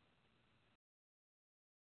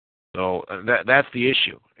 So that's the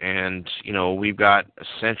issue, and you know we've got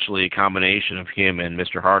essentially a combination of him and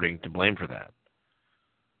Mr. Harding to blame for that.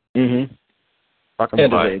 Mm-hmm.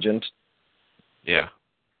 And his agent. Yeah.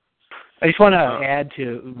 I just want to add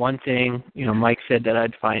to one thing. You know, Mike said that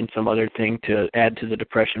I'd find some other thing to add to the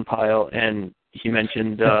depression pile, and he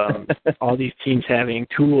mentioned all these teams having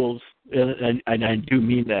tools, and I do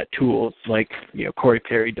mean that, tools, like, you know, Corey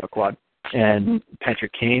Perry, Duckwad, and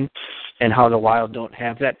Patrick Kane, and how the Wild don't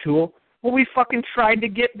have that tool. Well, we fucking tried to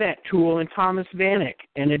get that tool in Thomas Vanek,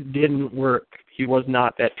 and it didn't work. He was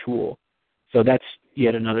not that tool. So that's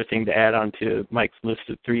yet another thing to add on to Mike's list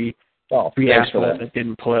of 3 Oh, thanks for that.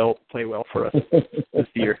 Didn't play well for us this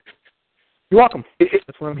year. You're welcome.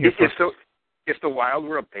 That's what I'm here for. If the Wild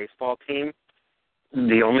were a baseball team,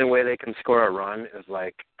 the only way they can score a run is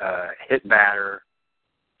like a hit batter,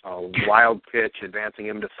 a wild pitch, advancing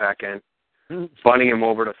him to second, bunting him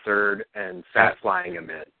over to third, and fat flying him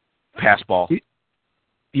in. Pass ball.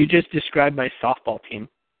 You just described my softball team.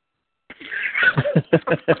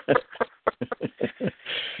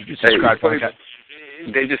 You just described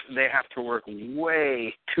they have to work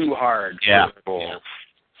way too hard yeah. for the goals.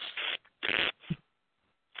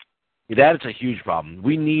 That is a huge problem.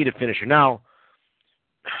 We need a finisher. Now,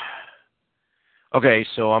 okay,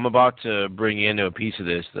 so I'm about to bring into a piece of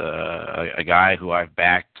this a guy who I've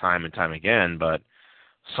backed time and time again, but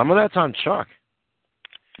some of that's on Chuck.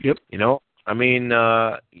 Yep. You know, I mean...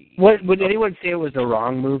 would anyone say it was the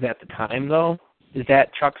wrong move at the time, though? Is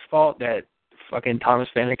that Chuck's fault that fucking Thomas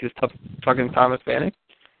Vanek is fucking Thomas Vanek?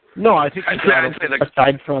 No, I think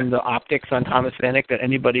aside from the optics on Thomas Vanek, that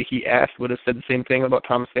anybody he asked would have said the same thing about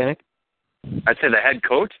Thomas Vanek? I'd say the head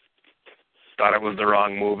coach thought it was the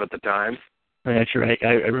wrong move at the time. That's right.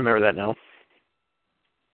 I remember that now.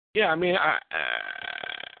 Yeah, I mean,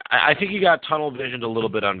 I think he got tunnel visioned a little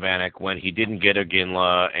bit on Vanek when he didn't get a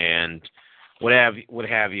Ginla and what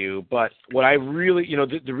have you. But what I really, you know,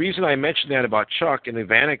 the reason I mentioned that about Chuck in the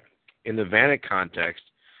Vanek context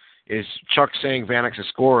is Chuck saying Vanek's a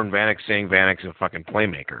scorer and Vanek saying Vanek's a fucking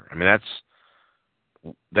playmaker. I mean,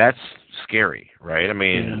 that's scary, right? I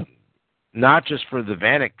mean, not just for the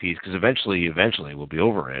Vanek piece, because eventually we'll be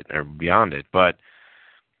over it or beyond it, but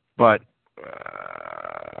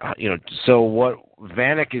you know, so what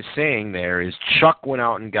Vanek is saying there is Chuck went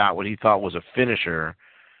out and got what he thought was a finisher,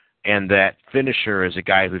 and that finisher is a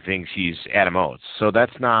guy who thinks he's Adam Oates. So that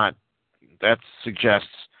suggests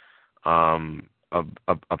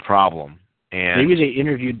a problem. And maybe they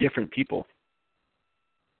interviewed different people.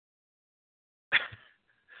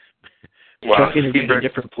 Well, Chuck interviewed a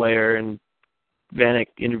different player, and Vanek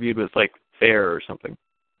interviewed with, like, Fair or something.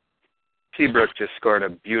 Seabrook just scored a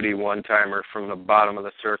beauty one-timer from the bottom of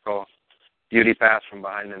the circle. Beauty pass from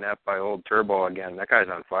behind the net by old Turbo again. That guy's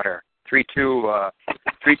on fire. 3-2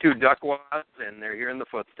 Duckwads, and they're hearing the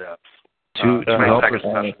footsteps. Two helpers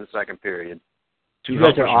in the second period. You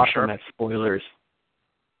guys are awesome at spoilers.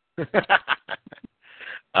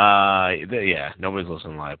 Yeah, nobody's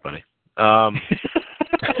listening live, buddy. All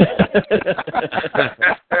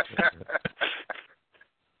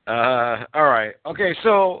right. Okay,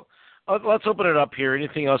 so let's open it up here.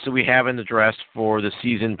 Anything else that we haven't addressed for the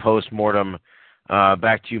season post-mortem?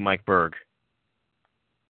 Back to you, Mike Berg.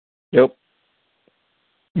 Nope.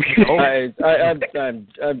 Oh. I'm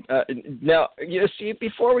now, you see,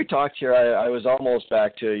 before we talked here, I was almost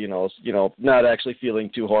back to, you know, not actually feeling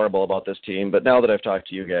too horrible about this team, but now that I've talked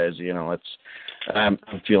to you guys, you know, I'm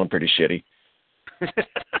feeling pretty shitty.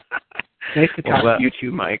 Nice to talk to you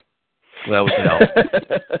too, Mike. Well, that was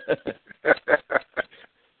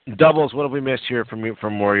help. Doubles, what have we missed here from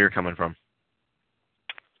where you're coming from?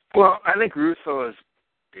 Well, I think Russo is,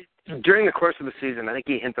 during the course of the season, I think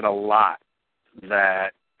he hinted a lot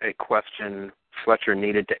that a question Fletcher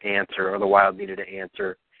needed to answer, or the Wild needed to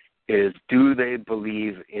answer, is do they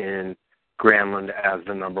believe in Granlund as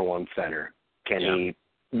the number one center? Can he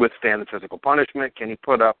withstand the physical punishment? Can he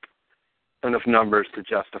put up enough numbers to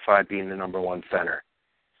justify being the number one center?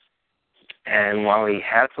 And while he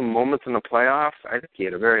had some moments in the playoffs, I think he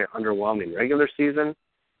had a very underwhelming regular season.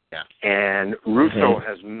 Yeah. And Russo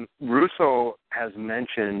has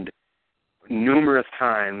mentioned numerous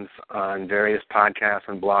times on various podcasts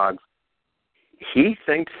and blogs, he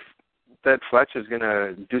thinks that Fletch is going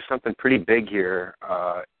to do something pretty big here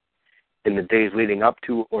in the days leading up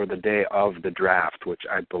to or the day of the draft, which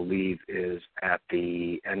I believe is at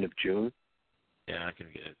the end of June. Yeah, I can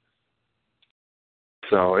get it.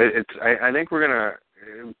 So I think we're going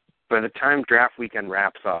to, by the time draft weekend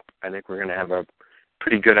wraps up, I think we're going to have a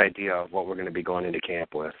pretty good idea of what we're going to be going into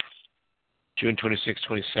camp with. June 26,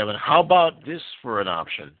 27. How about this for an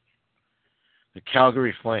option? The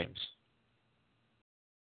Calgary Flames.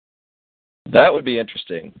 That would be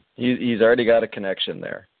interesting. He's already got a connection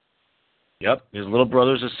there. Yep, his little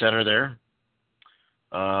brother's a center there.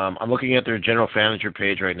 I'm looking at their general manager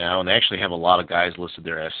page right now, and they actually have a lot of guys listed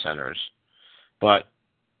there as centers. But,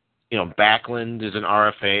 you know, Backlund is an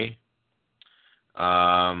RFA.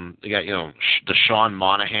 They got, you know, the Sean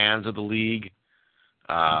Monahans of the league.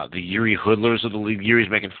 The Yuri Hoodlers of the league. Yuri's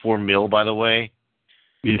making $4 million, by the way.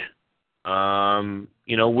 Yeah.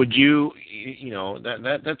 You know, would you know,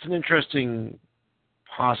 that's an interesting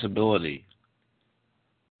possibility.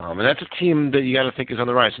 And that's a team that you got to think is on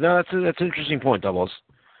the rise. No, that's an interesting point, Doubles.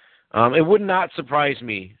 It would not surprise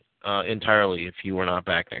me entirely if he were not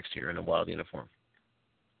back next year in a Wild uniform.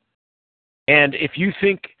 And if you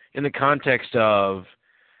think in the context of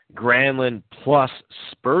Granlund plus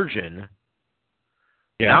Spurgeon,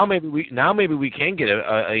 now maybe we can get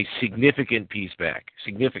a significant piece back.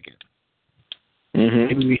 Significant. Mm-hmm.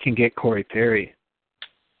 Maybe we can get Corey Perry.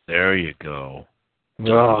 There you go.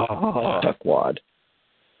 Duckwad.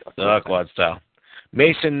 Duckwad style.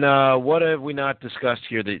 Mason, what have we not discussed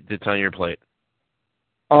here that's on your plate?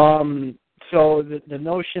 So the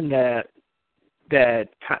notion that the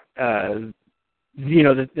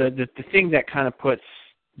thing that kind of puts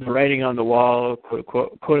the writing on the wall,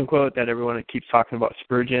 quote unquote, that everyone keeps talking about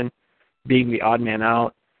Spurgeon being the odd man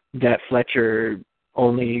out, that Fletcher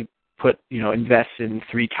only invests in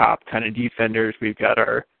 3 top kind of defenders. We've got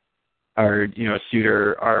our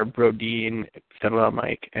Suter, our Brodeen, settle out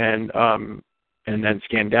Mike, and then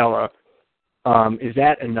Scandella. Is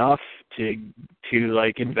that enough to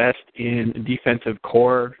invest in defensive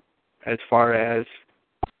core as far as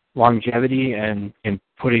longevity and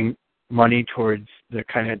putting money towards the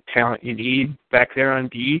kind of talent you need back there on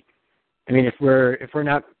D? I mean, if we're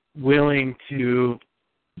not willing to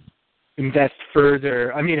invest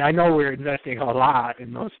further, I mean, I know we're investing a lot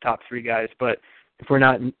in those top 3 guys, but if we're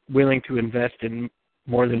not willing to invest in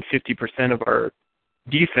more than 50% of our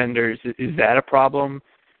defenders, is that a problem?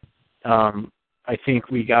 I think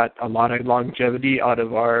we got a lot of longevity out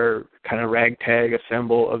of our kind of ragtag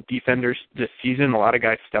assemble of defenders this season. A lot of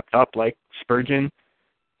guys stepped up, like Spurgeon,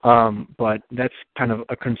 but that's kind of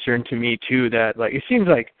a concern to me too. That it seems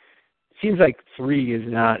like 3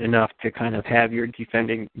 is not enough to kind of have your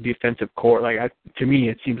defensive core. To me,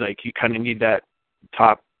 it seems like you kind of need that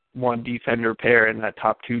top 1 defender pair and that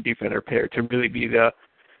top 2 defender pair to really be the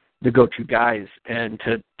go-to guys, and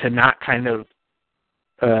to not kind of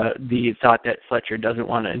the thought that Fletcher doesn't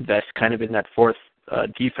want to invest kind of in that 4th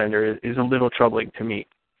defender is a little troubling to me.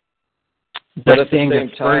 But not saying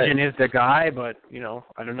that Spurgeon is the guy, but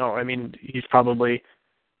I don't know. I mean, he's probably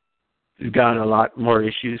got a lot more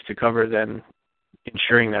issues to cover than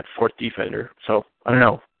ensuring that 4th defender. So I don't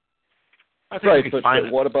know. I think but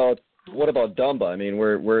what about Dumba? I mean,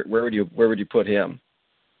 where would you put him?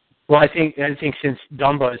 Well, I think since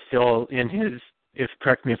Dumba is still in his,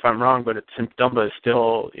 correct me if I'm wrong, but since Dumba is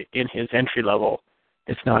still in his entry level,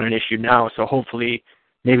 it's not an issue now. So hopefully,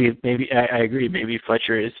 maybe I agree. Maybe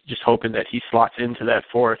Fletcher is just hoping that he slots into that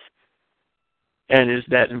 4th and is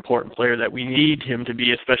that important player that we need him to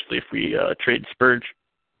be, especially if we trade Spurge.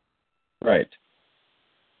 Right.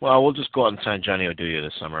 Well, we'll just go out and sign Johnny Oduya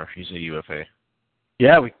this summer. He's a UFA.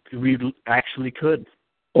 Yeah, we actually could.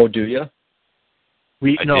 Oh, do you?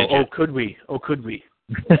 Could we? Oh, could we?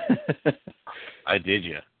 I did,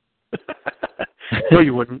 yeah. No,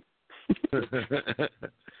 you wouldn't.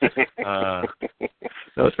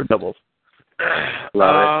 Those for doubles.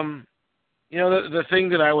 The thing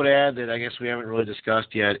that I would add that I guess we haven't really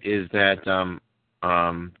discussed yet is that,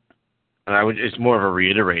 it's more of a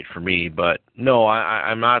reiterate for me, but no,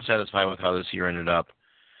 I'm not satisfied with how this year ended up.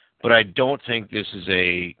 But I don't think this is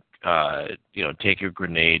a, take a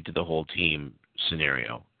grenade to the whole team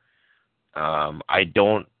scenario. I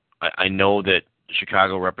know that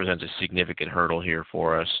Chicago represents a significant hurdle here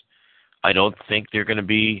for us. I don't think they're going to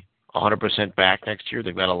be 100% back next year.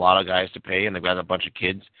 They've got a lot of guys to pay, and they've got a bunch of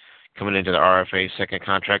kids coming into the RFA second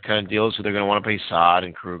contract kind of deals, so they're going to want to pay Saad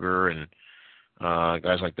and Kruger and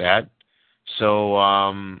guys like that. So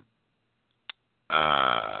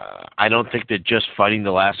I don't think that just fighting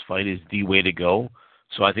the last fight is the way to go.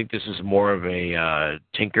 So I think this is more of a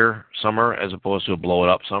tinker summer as opposed to a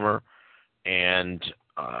blow-it-up summer. And,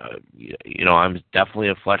 I'm definitely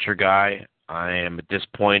a Fletcher guy. I am, at this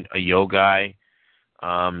point, a Yo guy.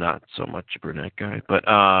 Not so much a Brunette guy. But,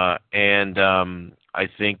 I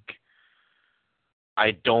think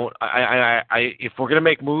if we're going to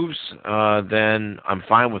make moves, then I'm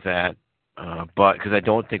fine with that. But because I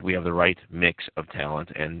don't think we have the right mix of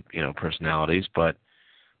talent and, personalities. But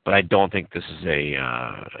I don't think this is a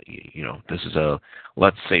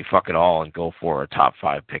let's say fuck it all and go for a top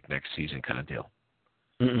 5 pick next season kind of deal.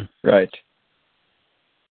 Mm-mm. Right.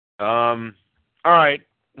 All right.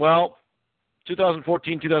 Well,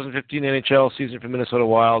 2014-2015 NHL season for Minnesota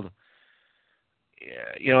Wild.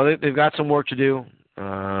 They've got some work to do.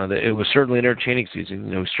 It was certainly an entertaining season.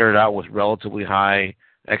 We started out with relatively high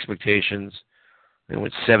expectations. They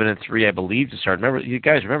went 7-3, I believe, to start. You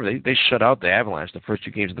guys remember they shut out the Avalanche the first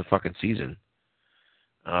 2 games of the fucking season.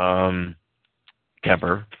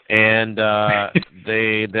 Kemper. And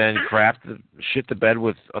they then shit the bed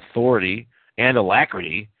with authority and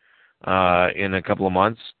alacrity in a couple of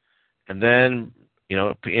months. And then,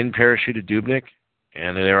 in parachuted Dubnyk,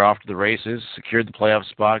 and they're off to the races, secured the playoff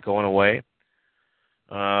spot going away.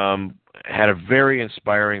 Had a very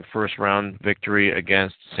inspiring first-round victory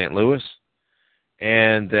against St. Louis,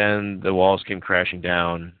 and then the walls came crashing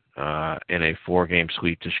down in a 4-game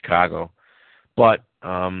sweep to Chicago. But,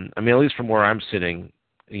 at least from where I'm sitting,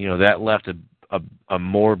 that left a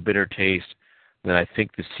more bitter taste than I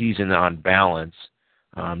think the season on balance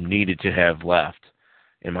needed to have left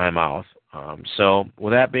in my mouth. So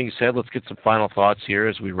with that being said, let's get some final thoughts here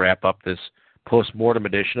as we wrap up this post-mortem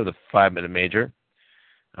edition of the 5-Minute Major.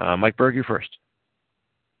 Mike Berg, you first.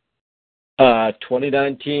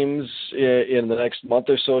 29 teams in the next month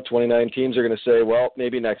or so. 29 teams are going to say, "Well,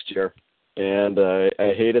 maybe next year." And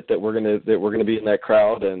I hate it that we're going to be in that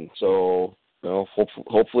crowd. And so,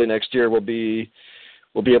 hopefully next year we'll be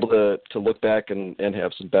able to look back and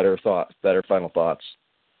have some better final thoughts.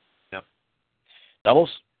 Yep. Doubles.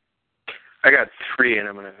 I got 3, and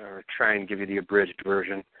I'm going to try and give you the abridged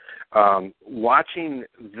version. Watching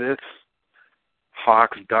this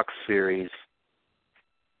Hawks-Ducks series,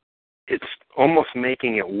 it's almost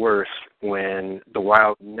making it worse when the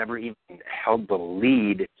Wild never even held the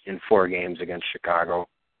lead in 4 games against Chicago.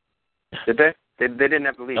 Did they? They didn't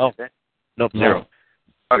have the lead, No. did they? Nope, 0.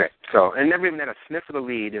 Okay, so, and never even had a sniff of the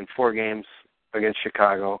lead in 4 games against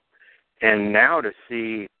Chicago. And now to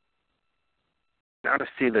see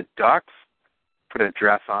the Ducks put a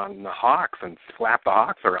dress on the Hawks and slap the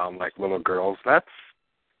Hawks around like little girls, I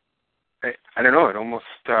don't know, it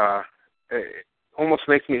almost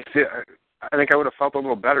makes me feel, I think I would have felt a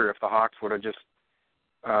little better if the Hawks would have just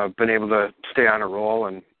been able to stay on a roll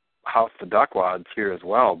and house the Duckwads here as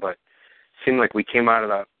well. But it seemed like we came out of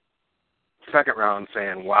the second round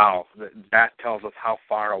saying, wow, that tells us how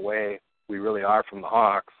far away we really are from the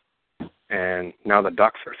Hawks. And now the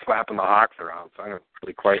Ducks are slapping the Hawks around, so I'm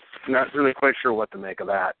not really quite sure what to make of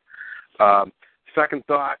that. Second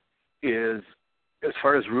thought is, as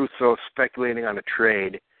far as Russo speculating on a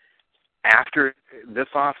trade, after this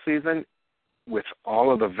offseason, with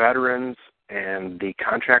all of the veterans and the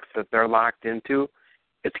contracts that they're locked into,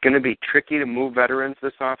 it's going to be tricky to move veterans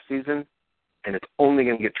this offseason, and it's only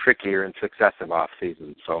going to get trickier in successive off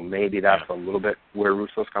seasons. So maybe that's a little bit where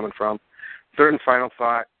Russo's coming from. Third and final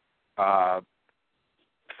thought,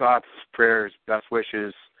 thoughts, prayers, best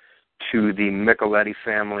wishes to the Micheletti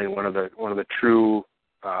family, one of the true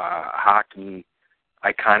hockey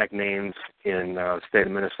iconic names in the state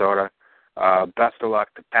of Minnesota. Best of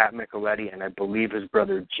luck to Pat Micheletti, and I believe his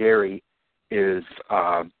brother Jerry is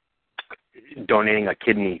donating a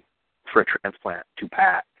kidney for a transplant to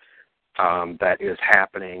Pat. That is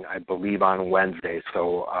happening, I believe, on Wednesday.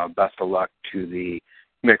 So best of luck to the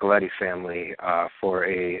Micheletti family for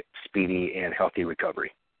a speedy and healthy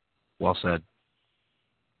recovery. Well said.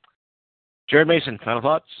 Jared Mason, final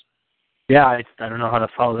thoughts? Yeah, I don't know how to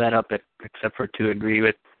follow that up except for to agree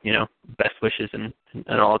with, best wishes and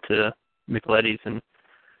all to Micheletti's.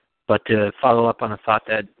 But to follow up on a thought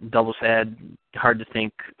that Doubles had, hard to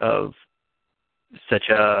think of such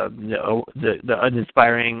the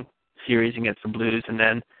uninspiring series against the Blues, and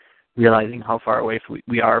then realizing how far away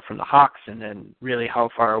we are from the Hawks, and then really how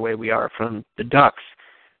far away we are from the Ducks.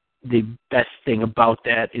 The best thing about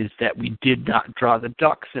that is that we did not draw the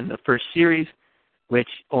Ducks in the first series, which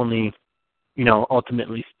only,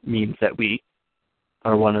 ultimately means that we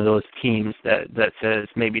are one of those teams that says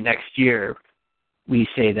maybe next year we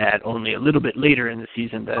say that only a little bit later in the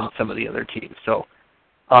season than some of the other teams. So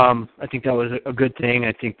I think that was a good thing.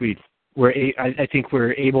 I think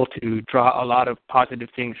we're able to draw a lot of positive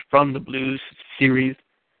things from the Blues series,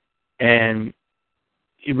 and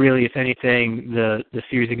it really, if anything, the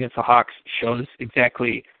series against the Hawks shows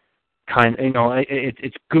exactly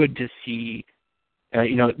it's good to see,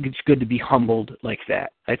 it's good to be humbled like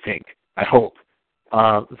that. I hope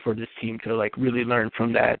for this team to really learn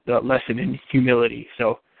from that lesson in humility.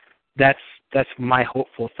 So that's my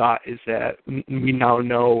hopeful thought, is that we now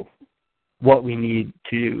know what we need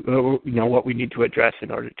to address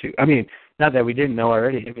in order to. Not that we didn't know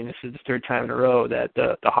already. This is the third time in a row that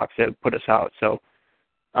the Hawks have put us out. So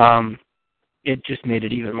it just made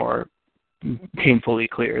it even more painfully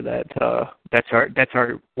clear that that's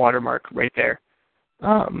our watermark right there.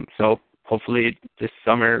 So hopefully this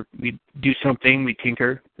summer we do something, we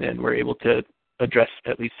tinker, and we're able to address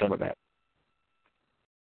at least some of that.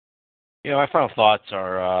 My final thoughts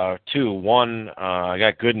are two. One, I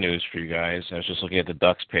got good news for you guys. I was just looking at the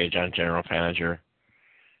Ducks page on General Manager,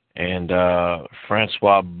 and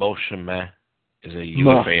Francois Beauchemin is a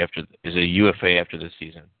UFA after this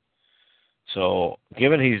season. So,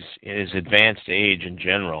 given his advanced age in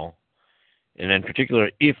general, and in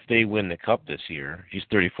particular, if they win the Cup this year, he's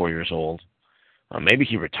 34 years old. Maybe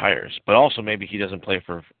he retires, but also maybe he doesn't play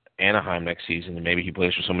for Anaheim next season, and maybe he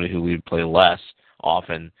plays for somebody who we would play less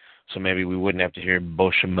often, so maybe we wouldn't have to hear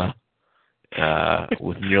Beauchemin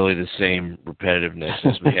with nearly the same repetitiveness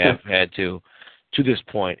as we have had to this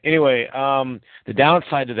point. Anyway, the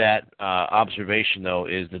downside to that observation, though,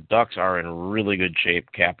 is the Ducks are in really good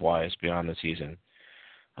shape cap-wise beyond the season.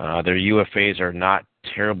 Their UFAs are not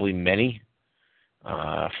terribly many.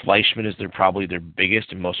 Fleischmann is probably their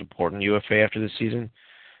biggest and most important UFA after this season.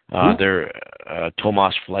 They're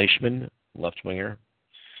Thomas Fleischmann, left winger.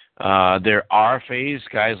 Their RFAs,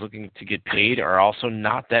 guys looking to get paid, are also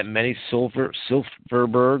not that many.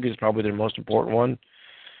 Silverberg is probably their most important one.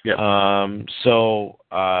 Yep. So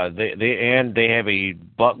they have a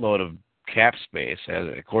buttload of cap space.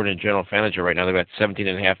 According to General Manager right now, they've got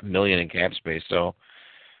 $17.5 million in cap space. So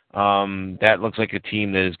that looks like a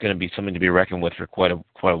team that is going to be something to be reckoned with for quite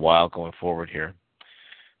a while going forward here.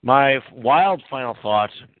 My wild final thought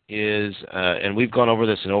is, and we've gone over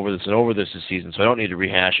this this season, so I don't need to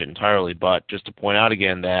rehash it entirely, but just to point out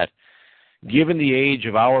again that given the age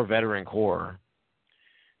of our veteran core,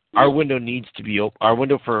 our window needs to be open. Our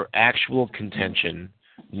window for actual contention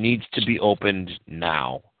needs to be opened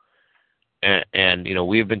now. And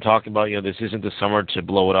we have been talking about, this isn't the summer to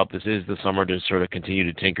blow it up. This is the summer to sort of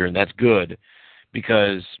continue to tinker, and that's good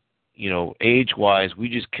because, age-wise, we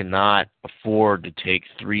just cannot afford to take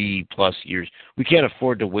 3+ years. We can't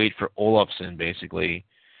afford to wait for Olofsson, basically,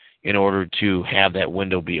 in order to have that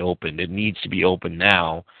window be opened. It needs to be open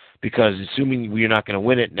now because assuming we're not going to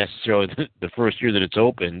win it necessarily the first year that it's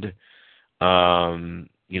opened,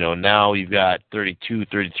 now you've got 32,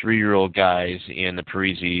 33-year-old guys in the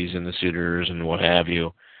Parisis and the Suitors and what have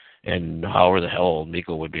you, and however the hell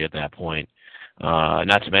Mikko would be at that point,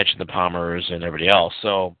 not to mention the Palmers and everybody else.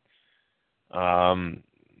 So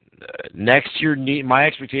next year, my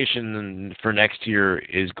expectation for next year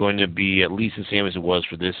is going to be at least the same as it was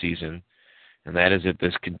for this season, and that is that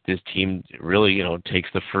this team really, takes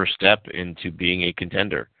the first step into being a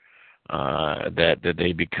contender, that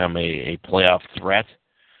they become a playoff threat.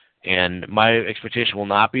 And my expectation will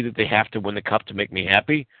not be that they have to win the Cup to make me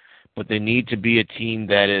happy, but they need to be a team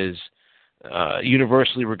that is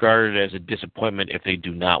universally regarded as a disappointment if they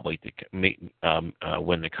do not win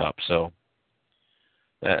the Cup. So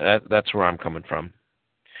that's where I'm coming from.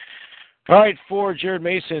 All right, for Jared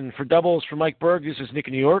Mason, for doubles for Mike Berg, this is Nick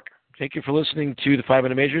in New York. Thank you for listening to the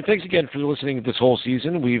 5-Minute Major. Thanks again for listening this whole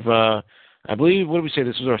season. We've, I believe, what did we say?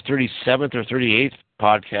 This was our 37th or 38th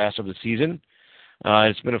podcast of the season.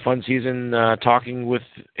 It's been a fun season talking with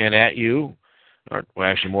and at you, or well,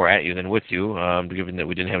 actually more at you than with you, given that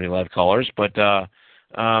we didn't have any live callers. But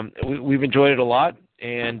we've enjoyed it a lot.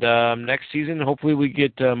 And next season, hopefully we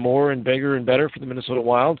get more and bigger and better for the Minnesota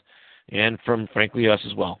Wild and from, frankly, us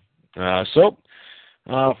as well. So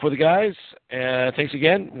for the guys, thanks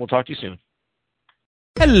again. We'll talk to you soon.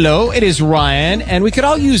 Hello, it is Ryan, and we could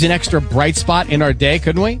all use an extra bright spot in our day,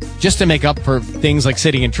 couldn't we? Just to make up for things like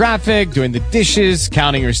sitting in traffic, doing the dishes,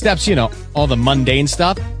 counting your steps, all the mundane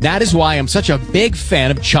stuff. That is why I'm such a big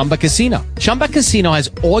fan of Chumba Casino. Chumba Casino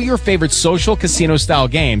has all your favorite social casino-style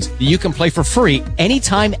games that you can play for free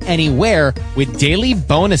anytime, anywhere with daily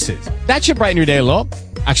bonuses. That should brighten your day a little.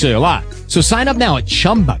 Actually, a lot. So sign up now at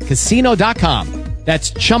ChumbaCasino.com.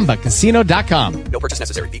 That's ChumbaCasino.com. No purchase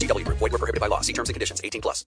necessary. VGW Group. Void where prohibited by law. See terms and conditions. 18+.